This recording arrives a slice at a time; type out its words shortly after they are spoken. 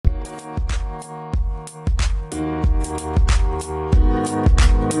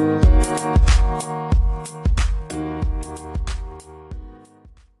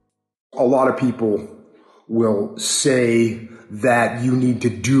lot of people will say that you need to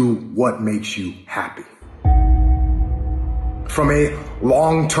do what makes you happy. From a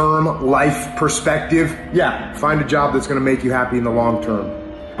long-term life perspective, yeah, find a job that's gonna make you happy in the long term.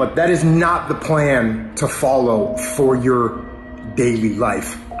 But that is not the plan to follow for your daily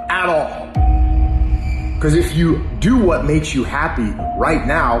life at all. Because if you do what makes you happy right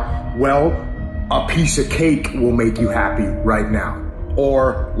now, well, a piece of cake will make you happy right now.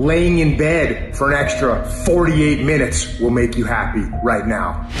 Or laying in bed for an extra 48 minutes will make you happy right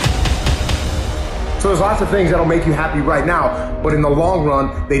now. So there's lots of things that'll make you happy right now, but in the long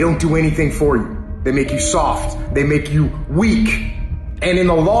run, they don't do anything for you. They make you soft, they make you weak, and in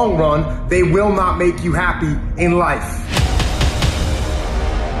the long run, they will not make you happy in life.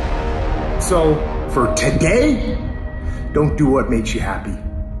 So for today, don't do what makes you happy.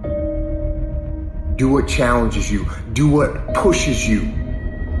 Do what challenges you. Do what pushes you.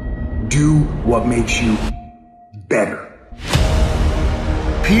 Do what makes you better.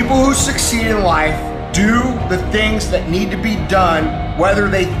 People who succeed in life do the things that need to be done, whether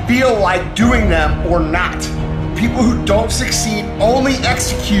they feel like doing them or not. People who don't succeed only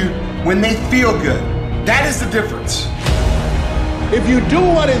execute when they feel good. That is the difference. If you do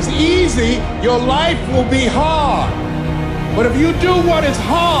what is easy, your life will be hard. But if you do what is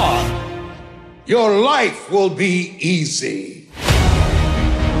hard, your life will be easy.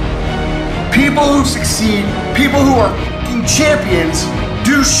 People who succeed, people who are fucking champions,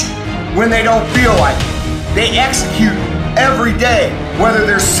 do when they don't feel like it. They execute every day, whether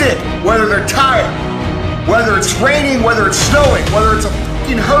they're sick, whether they're tired, whether it's raining, whether it's snowing, whether it's a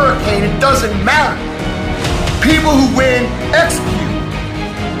fucking hurricane, it doesn't matter. People who win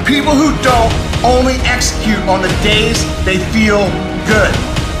execute. People who don't only execute on the days they feel good.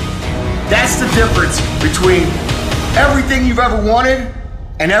 That's the difference between everything you've ever wanted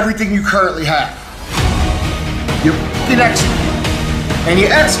and everything you currently have. You fucking execute. And you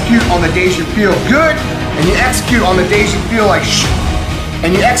execute on the days you feel good, and you execute on the days you feel like shit. And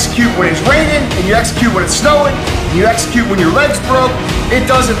you execute when it's raining, and you execute when it's snowing, and you execute when your leg's broke. It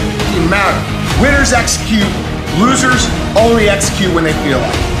doesn't fucking matter. Winners execute, losers only execute when they feel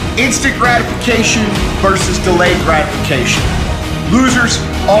like it. Instant gratification versus delayed gratification. Losers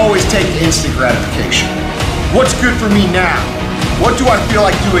always take instant gratification. What's good for me now? What do I feel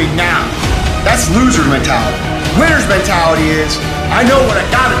like doing now? That's loser mentality. Winner's mentality is, I know what I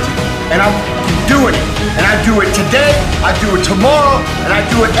gotta do, and I'm doing it. And I do it today, I do it tomorrow, and I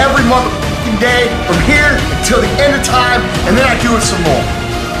do it every motherfucking day from here until the end of time, and then I do it some more.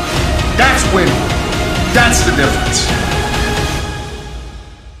 That's winning. That's the difference.